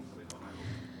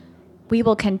We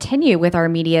will continue with our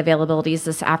media availabilities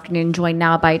this afternoon, joined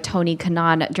now by Tony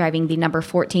Kanaan, driving the number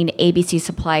 14 ABC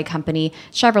Supply Company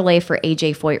Chevrolet for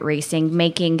AJ Foyt Racing,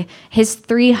 making his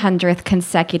 300th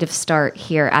consecutive start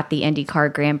here at the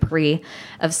IndyCar Grand Prix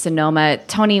of Sonoma.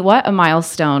 Tony, what a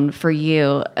milestone for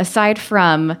you, aside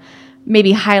from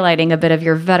maybe highlighting a bit of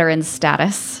your veteran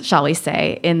status, shall we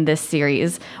say, in this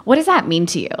series. What does that mean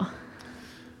to you?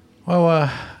 Well,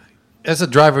 as a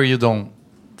driver, you don't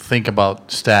think about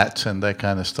stats and that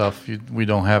kind of stuff. We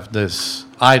don't have this.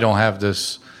 I don't have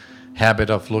this habit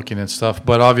of looking at stuff.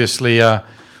 But obviously, I've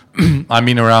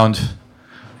been around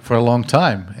for a long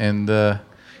time, and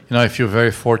I feel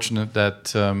very fortunate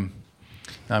that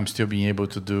I'm still being able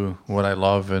to do what I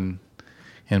love and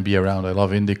be around. I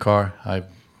love IndyCar. I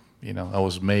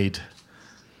was made.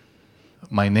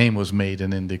 My name was made in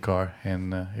IndyCar,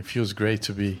 and it feels great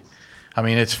to be. I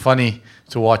mean, it's funny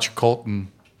to watch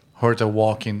Colton Herta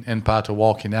walking and Pato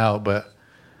walking out, but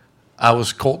I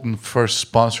was Colton's first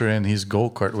sponsor in his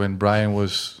go-kart when Brian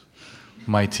was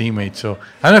my teammate. So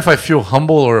I don't know if I feel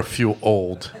humble or I feel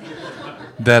old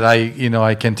that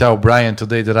I can tell Brian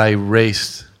today that I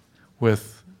raced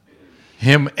with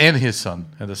him and his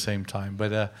son at the same time.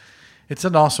 But it's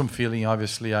an awesome feeling.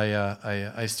 Obviously,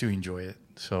 I still enjoy it.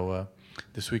 So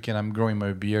this weekend I'm growing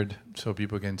my beard so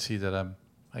people can see that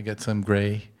I get some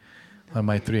gray on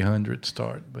my 300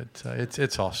 start, but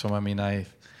it's awesome. I mean,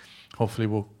 hopefully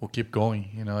we'll keep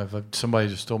going. Somebody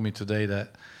just told me today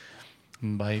that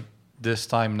by this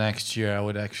time next year, I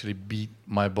would actually beat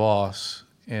my boss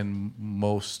in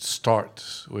most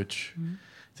starts, which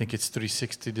I think it's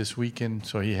 360 this weekend.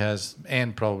 So he has,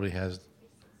 and probably has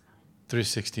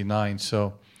 369.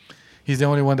 So he's the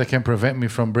only one that can prevent me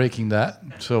from breaking that.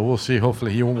 So we'll see.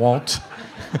 Hopefully he won't.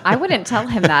 I wouldn't tell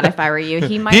him that if I were you.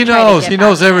 He might. He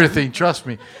knows everything. Trust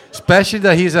me. Especially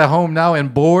that he's at home now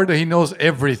and bored. He knows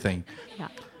everything. Yeah.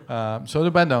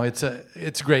 But no,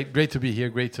 it's great to be here.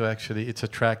 Great to actually. It's a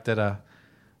track that I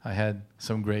had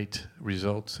some great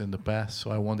results in the past.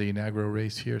 So I won the inaugural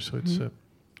race here. So it's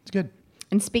good.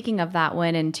 And speaking of that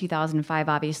win in 2005,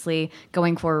 obviously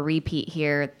going for a repeat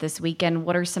here this weekend,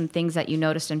 what are some things that you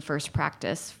noticed in first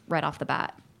practice right off the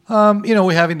bat?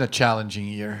 We're having a challenging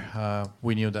year.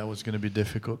 We knew that was going to be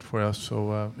difficult for us.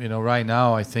 So, right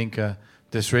now I think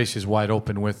this race is wide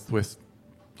open with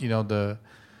the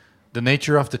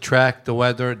nature of the track, the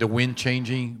weather, the wind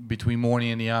changing between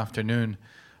morning and the afternoon.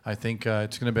 I think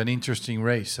it's going to be an interesting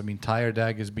race. I mean, tire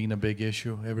drag has been a big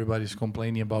issue. Everybody's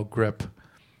complaining about grip.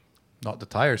 Not the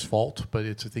tire's fault, but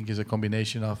I think it's a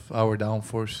combination of our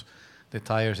downforce, the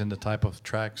tires, and the type of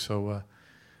track. So I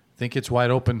think it's wide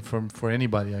open for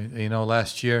anybody.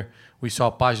 Last year we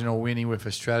saw Pagenaud winning with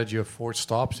a strategy of 4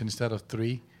 stops instead of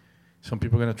 3. Some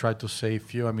people are going to try to save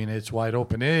few. I mean, it's wide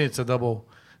open. It's a double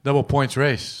points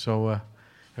race. So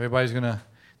everybody's going to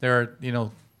 – there are,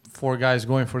 4 guys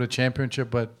going for the championship,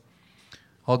 but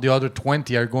all the other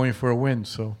 20 are going for a win.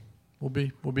 So will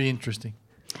be interesting.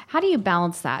 How do you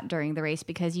balance that during the race?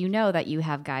 Because you know that you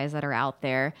have guys that are out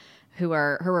there who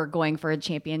are going for a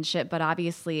championship, but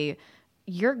obviously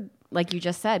you're, like you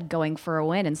just said, going for a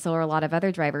win, and so are a lot of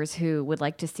other drivers who would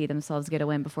like to see themselves get a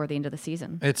win before the end of the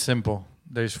season. It's simple.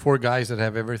 There's 4 guys that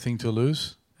have everything to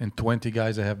lose and 20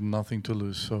 guys that have nothing to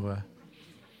lose. So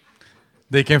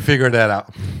they can figure that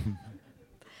out.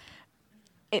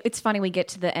 It's funny, we get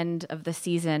to the end of the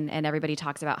season and everybody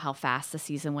talks about how fast the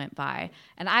season went by.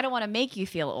 And I don't want to make you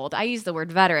feel old. I use the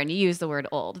word veteran, you use the word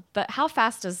old. But how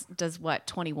fast does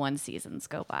 21 seasons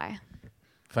go by?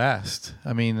 Fast.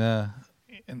 I mean,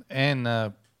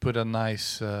 put a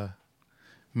nice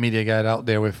media guide out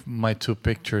there with my 2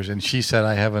 pictures, and she said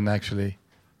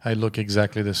I look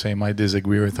exactly the same. I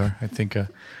disagree with her. I think I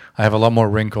have a lot more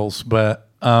wrinkles, but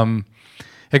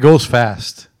it goes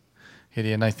fast.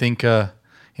 And I think...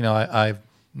 I've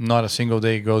not a single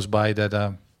day goes by that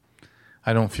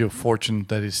I don't feel fortunate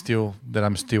that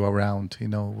I'm still around.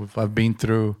 I've been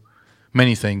through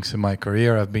many things in my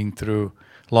career.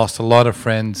 Lost a lot of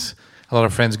friends. A lot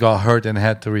of friends got hurt and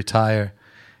had to retire,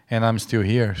 and I'm still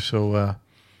here. So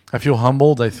I feel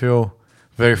humbled. I feel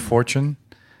very fortunate.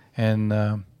 And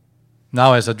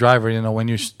now as a driver, when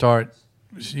you start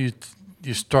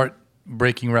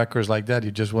breaking records like that,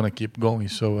 you just want to keep going.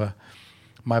 So.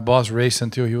 My boss raced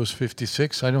until he was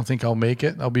 56. I don't think I'll make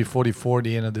it. I'll be 44 at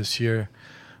the end of this year.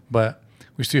 But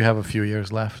we still have a few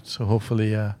years left. So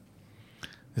hopefully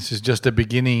this is just the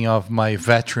beginning of my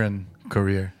veteran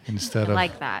career instead of... I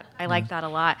like that. I like that a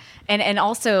lot. And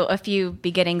also a few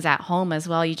beginnings at home as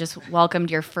well. You just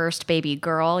welcomed your first baby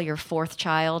girl, your 4th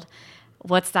child.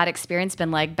 What's that experience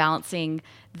been like, balancing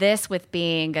this with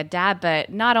being a dad, but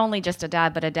not only just a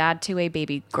dad, but a dad to a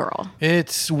baby girl?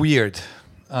 It's weird.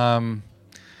 When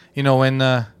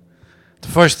the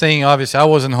first thing, obviously, I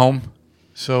wasn't home,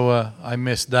 so I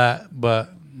missed that.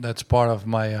 But that's part of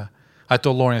my. I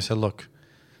told Lauren, I said, "Look,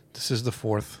 this is the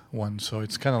fourth one, so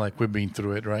it's kind of like we've been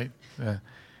through it, right?"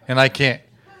 And I can't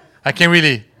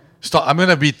really start. I'm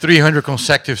gonna be 300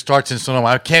 consecutive starts in Sonoma.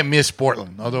 I can't miss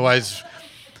Portland, otherwise.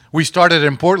 We started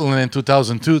in Portland in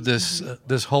 2002.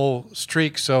 This whole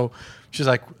streak. So she's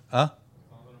like, "Huh?"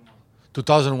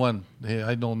 2001. Yeah,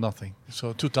 I know nothing.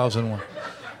 So 2001.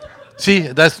 See,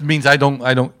 that means I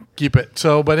don't keep it.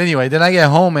 So, but anyway, then I get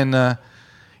home and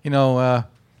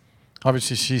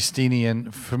obviously she's teeny,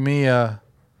 and for me,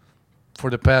 for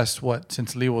the past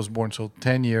since Leo was born, so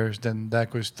 10 years. Then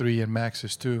Dak was 3 and Max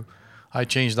is 2. I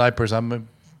changed diapers.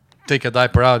 Take a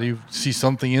diaper out, you see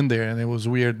something in there, and it was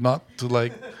weird not to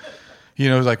like,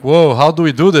 whoa, how do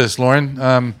we do this, Lauren?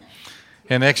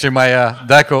 And actually, my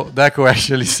Daco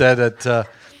actually said that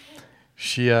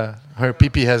she her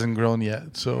pee-pee hasn't grown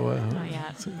yet. So Not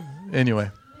yet. so anyway,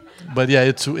 but yeah,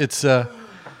 it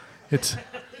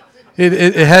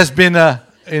has been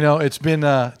it's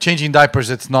been changing diapers.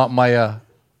 It's not my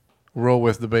role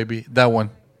with the baby, that one,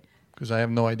 because I have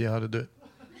no idea how to do it.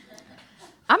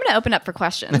 I'm going to open up for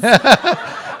questions.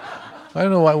 I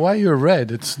don't know why you're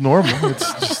red. It's normal.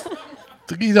 It's just,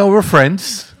 we're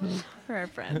friends. For our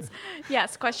friends.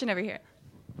 Yes, question over here.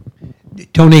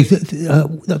 Tony,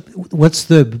 what's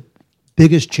the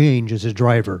biggest change as a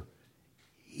driver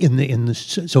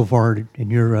so far in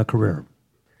your career?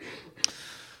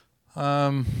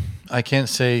 I can't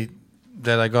say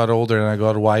that I got older and I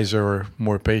got wiser or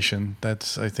more patient.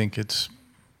 I think it's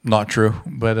not true.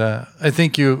 But I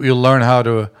think you learn how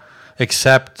to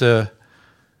accept the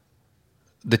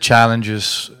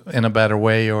challenges in a better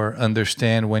way, or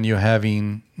understand when you're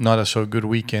having not a so good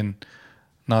weekend,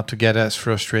 not to get as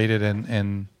frustrated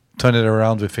and turn it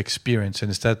around with experience, and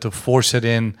instead to force it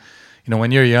in.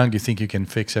 When you're young, you think you can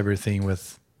fix everything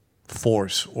with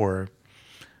force or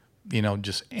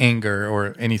just anger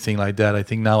or anything like that. I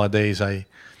think nowadays I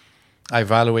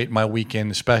evaluate my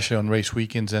weekend, especially on race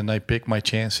weekends, and I pick my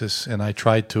chances, and I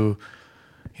try to,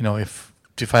 if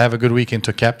I have a good weekend,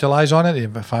 to capitalize on it.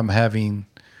 If I'm having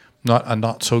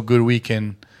not so good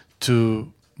weekend,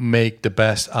 to make the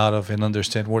best out of and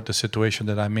understand what the situation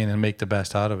that I'm in and make the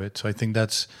best out of it. So I think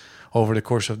that's over the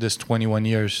course of this 21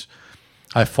 years,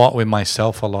 I fought with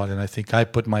myself a lot, and I think I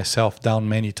put myself down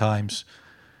many times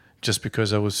just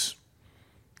because I was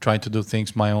trying to do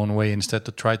things my own way instead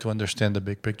to try to understand the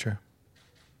big picture.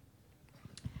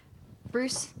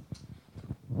 Bruce?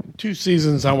 2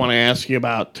 seasons I want to ask you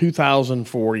about.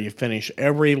 2004, you finish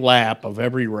every lap of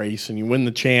every race and you win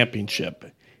the championship.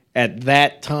 At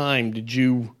that time, did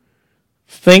you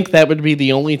think that would be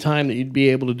the only time that you'd be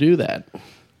able to do that?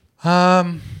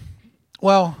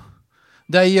 Well,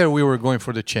 that year we were going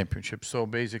for the championship. So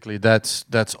basically that's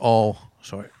all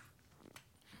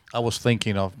I was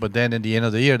thinking of. But then at the end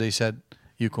of the year, they said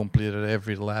you completed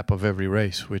every lap of every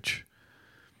race, which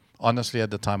honestly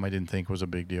at the time I didn't think was a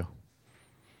big deal.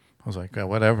 I was like,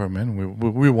 whatever, man.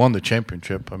 We won the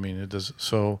championship. I mean, it does.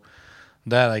 So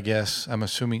that, I guess, I'm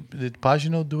assuming, did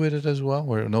Pagino do it as well,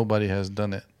 or nobody has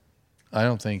done it? I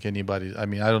don't think anybody. I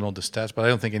mean, I don't know the stats, but I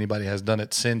don't think anybody has done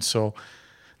it since. So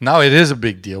now it is a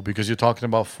big deal because you're talking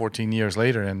about 14 years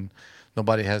later, and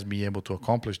nobody has been able to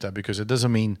accomplish that, because it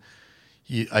doesn't mean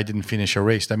I didn't finish a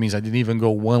race. That means I didn't even go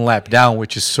one lap down,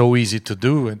 which is so easy to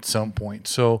do at some point.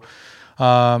 So.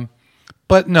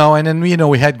 But no, and then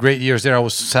we had great years there. I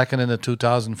was second in the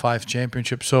 2005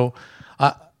 championship, so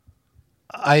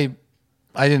I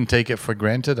didn't take it for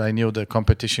granted. I knew the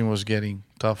competition was getting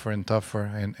tougher and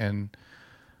tougher,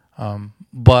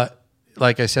 but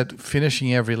like I said,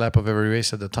 finishing every lap of every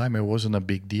race at the time, it wasn't a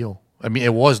big deal. I mean,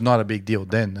 it was not a big deal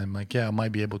then. I'm like, I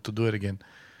might be able to do it again,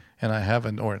 and I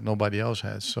haven't, or nobody else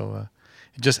has. So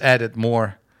it just added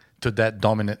more to that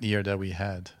dominant year that we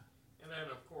had.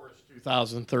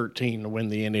 2013 to win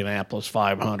the Indianapolis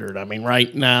 500. I mean,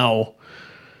 right now,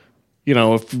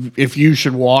 if you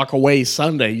should walk away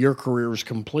Sunday, your career is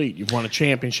complete. You've won a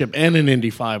championship and an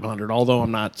Indy 500, although I'm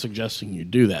not suggesting you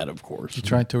do that, of course. You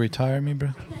trying to retire me, bro?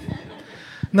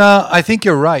 No, I think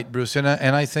you're right, Bruce. And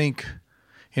I think,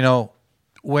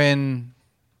 when,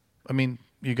 I mean,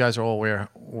 you guys are all aware,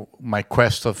 my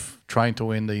quest of trying to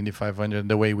win the Indy 500,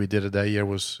 the way we did it that year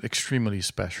was extremely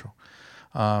special.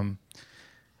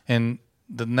 And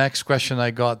the next question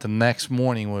I got the next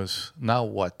morning was, now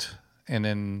what? And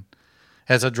then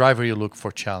as a driver, you look for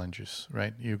challenges,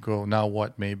 right? You go, now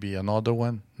what? Maybe another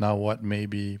one. Now what?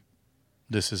 Maybe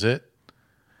this is it.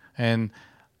 And,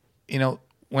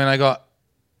 when I got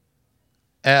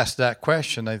asked that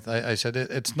question, I said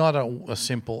it's not a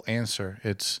simple answer.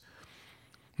 It's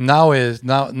now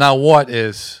what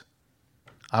is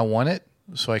I want it,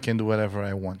 so I can do whatever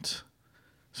I want.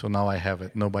 So now I have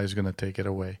it. Nobody's gonna take it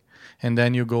away. And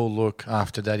then you go look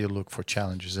after that. You look for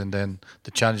challenges, and then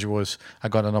the challenge was I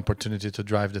got an opportunity to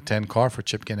drive the 10 car for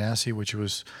Chip Ganassi, which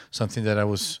was something that I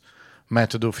was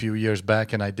meant to do a few years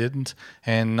back, and I didn't.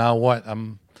 And now what?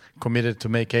 I'm committed to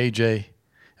make AJ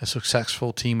a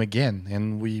successful team again.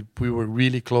 And we were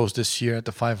really close this year at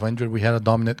the 500. We had a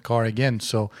dominant car again.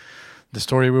 So the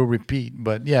story will repeat.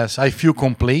 But yes, I feel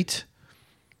complete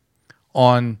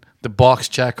on the box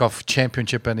check of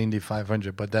championship and Indy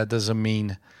 500. But that doesn't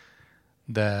mean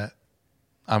that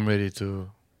I'm ready to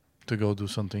go do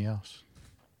something else.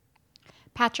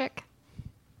 Patrick?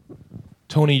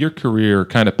 Tony, your career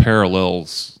kind of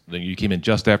parallels. You came in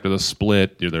just after the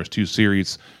split. There's 2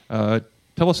 series.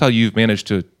 Tell us how you've managed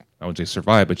to, I wouldn't say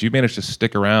survive, but you've managed to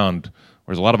stick around,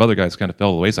 whereas a lot of other guys kind of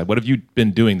fell to the wayside. What have you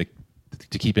been doing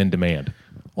to keep in demand?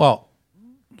 Well,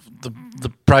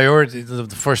 the priority, the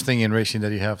first thing in racing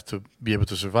that you have to be able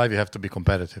to survive, you have to be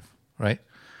competitive, right?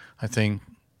 I think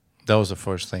that was the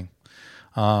first thing.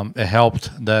 It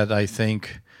helped that I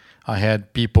think I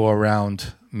had people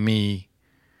around me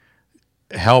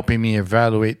helping me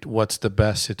evaluate what's the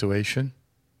best situation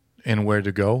and where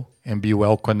to go, and be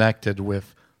well connected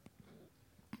with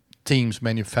teams,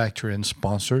 manufacturers, and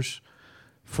sponsors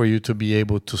for you to be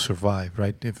able to survive,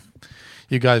 right? If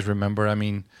you guys remember, I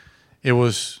mean, it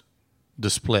was the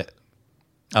split.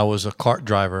 I was a kart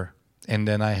driver, and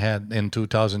then in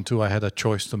 2002, I had a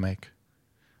choice to make.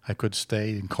 I could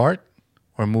stay in kart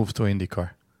or move to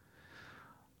IndyCar.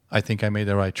 I think I made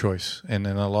the right choice, and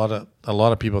then a lot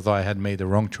of people thought I had made the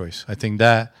wrong choice. I think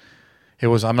that it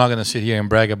was. I'm not going to sit here and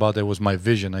brag about it was my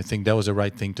vision. I think that was the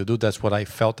right thing to do. That's what I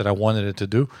felt that I wanted it to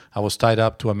do. I was tied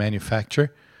up to a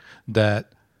manufacturer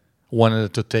that wanted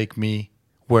it to take me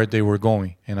where they were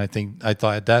going, and I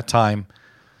thought at that time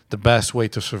the best way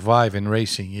to survive in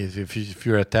racing is if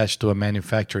you're attached to a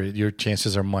manufacturer, your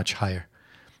chances are much higher,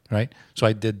 right? So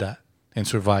I did that and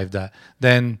survived that.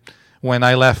 Then when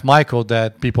I left Michael,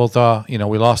 that people thought, we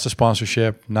lost the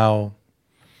sponsorship. Now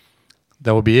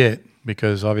that would be it,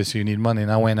 because obviously you need money.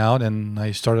 And I went out and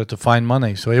I started to find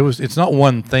money. So it's not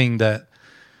one thing that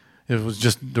it was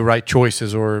just the right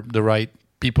choices or the right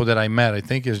people that I met. I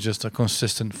think it's just a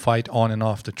consistent fight on and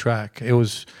off the track. It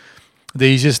was the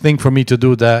easiest thing for me to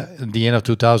do that at the end of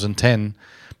 2010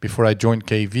 before I joined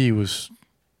KV was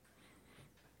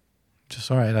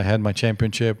just, all right, I had my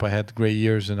championship, I had great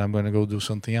years, and I'm going to go do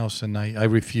something else. And I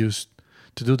refused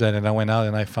to do that. And I went out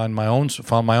and I found my own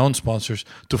sponsors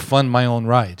to fund my own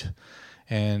ride.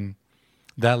 And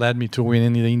that led me to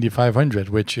winning the Indy 500,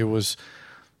 which it was,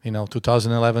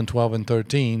 2011, 12, and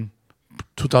 13.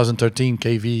 2013,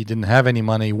 KV didn't have any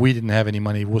money. We didn't have any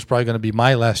money. It was probably going to be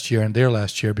my last year and their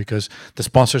last year, because the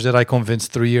sponsors that I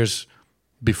convinced 3 years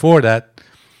before that,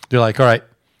 they're like, all right,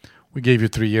 we gave you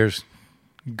 3 years.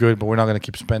 Good, but we're not going to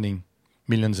keep spending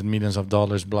millions and millions of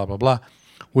dollars, blah, blah, blah.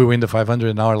 We win the 500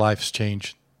 and our lives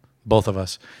changed, both of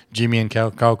us. Jimmy and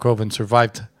Carl Coven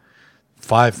survived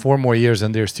 4 more years,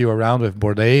 and they're still around with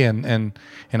Bourdais, and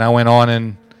I went on,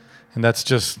 and that's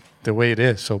just the way it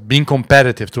is. So being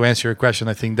competitive, to answer your question,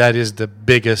 I think that is the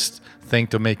biggest thing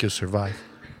to make you survive.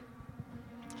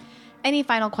 Any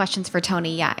final questions for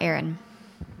Tony? Yeah, Aaron.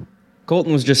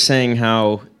 Colton was just saying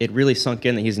how it really sunk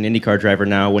in that he's an IndyCar driver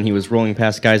now when he was rolling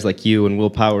past guys like you and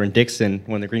Will Power and Dixon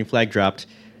when the green flag dropped.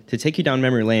 To take you down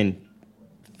memory lane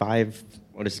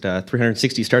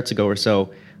 360 starts ago or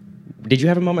so, did you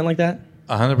have a moment like that?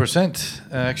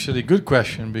 100%. Actually, good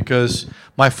question, because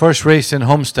my first race in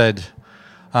Homestead,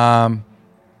 man,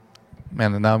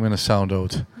 now I'm going to sound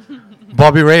old.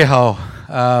 Bobby Rahal,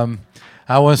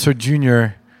 Al Unser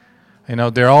Jr.,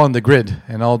 they're all on the grid,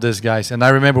 and all these guys. And I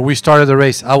remember we started the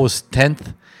race. I was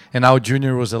 10th, and Al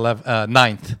Jr. was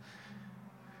 9th.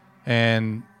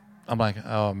 And I'm like,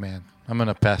 oh, man, I'm going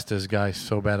to pass this guy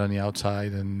so bad on the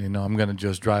outside, and, I'm going to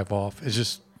just drive off. It's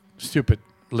just stupid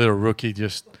little rookie.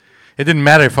 It didn't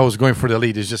matter if I was going for the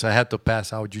lead. It's just I had to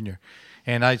pass Al Jr.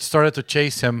 And I started to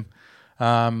chase him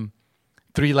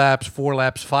 3 laps, 4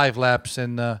 laps, 5 laps,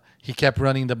 and he kept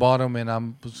running the bottom, and I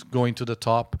was going to the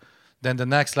top. Then the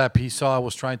next lap, he saw I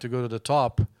was trying to go to the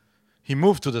top. He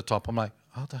moved to the top. I'm like,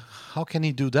 how can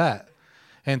he do that?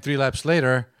 And 3 laps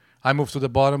later, I moved to the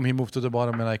bottom, he moved to the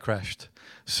bottom, and I crashed.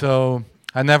 So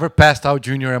I never passed out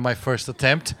Junior in my first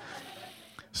attempt.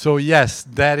 So yes,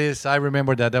 I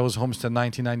remember that. That was Homestead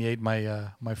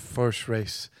 1998, my first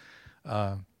race.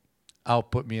 Al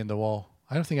put me in the wall.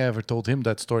 I don't think I ever told him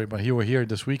that story, but he was here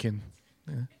this weekend.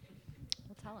 We'll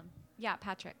tell him. Yeah,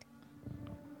 Patrick.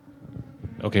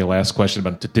 Okay, last question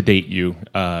about to date you.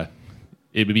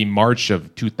 It would be March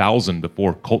of 2000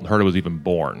 before Colton Herta was even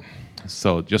born.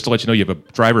 So just to let you know, you have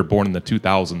a driver born in the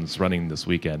 2000s running this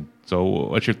weekend. So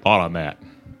what's your thought on that?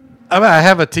 I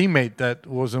have a teammate that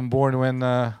wasn't born when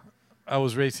I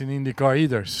was racing IndyCar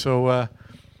either. So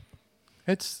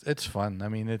it's fun. I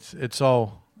mean, it's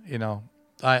all, you know.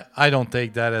 I don't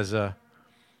take that as an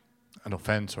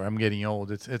offense or I'm getting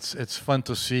old. It's fun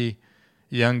to see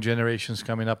young generations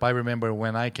coming up. I remember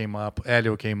when I came up,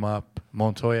 Elio came up,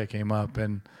 Montoya came up,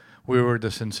 and we were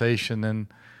the sensation. And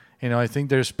you know, I think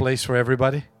there's place for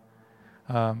everybody.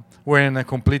 We're in a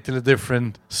completely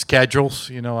different schedules.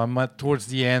 You know, I'm towards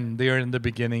the end, they're in the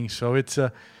beginning, so it's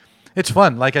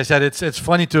fun. Like I said, it's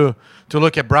funny to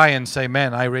look at Brian and say,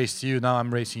 "Man, I raced you. Now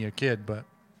I'm racing your kid." But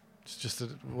it's just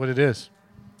what it is.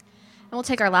 And we'll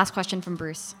take our last question from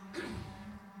Bruce.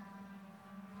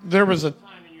 There was a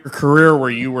time in your career where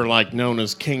you were like known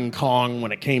as King Kong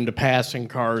when it came to passing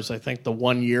cars. I think the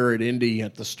one year at Indy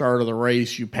at the start of the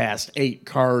race, you passed 8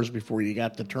 cars before you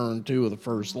got to turn 2 of the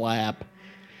first lap.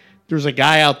 There's a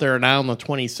guy out there now in the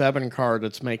 27 car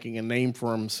that's making a name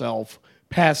for himself,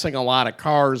 passing a lot of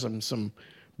cars and some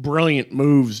brilliant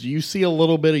moves. Do you see a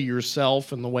little bit of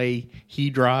yourself in the way he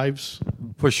drives?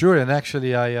 For sure. And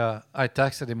actually, I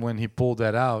texted him when he pulled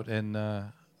that out, and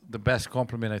the best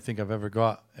compliment I think I've ever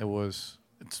got,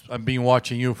 I've been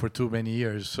watching you for too many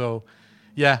years. So,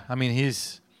 yeah, I mean,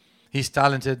 he's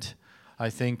talented. I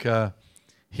think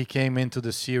he came into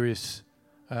the series,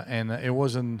 and it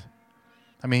wasn't.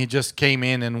 I mean, he just came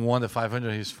in and won the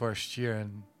 500 his first year,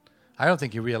 and I don't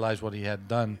think he realized what he had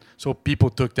done. So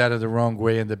people took that the wrong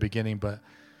way in the beginning, but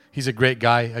he's a great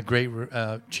guy, a great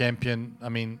champion. I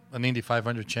mean, an Indy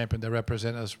 500 champion that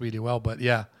represents us really well. But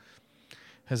yeah,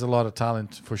 has a lot of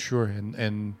talent for sure.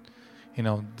 And you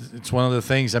know, it's one of the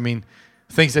things. I mean,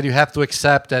 things that you have to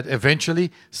accept that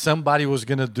eventually somebody was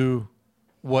gonna do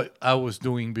what I was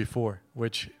doing before,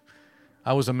 which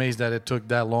I was amazed that it took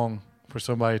that long for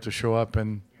somebody to show up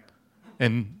and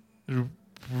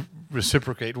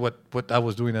reciprocate what I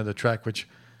was doing at the track, which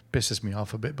pisses me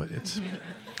off a bit, but it's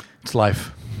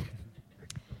life.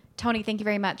 Tony, thank you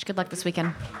very much. Good luck this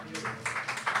weekend.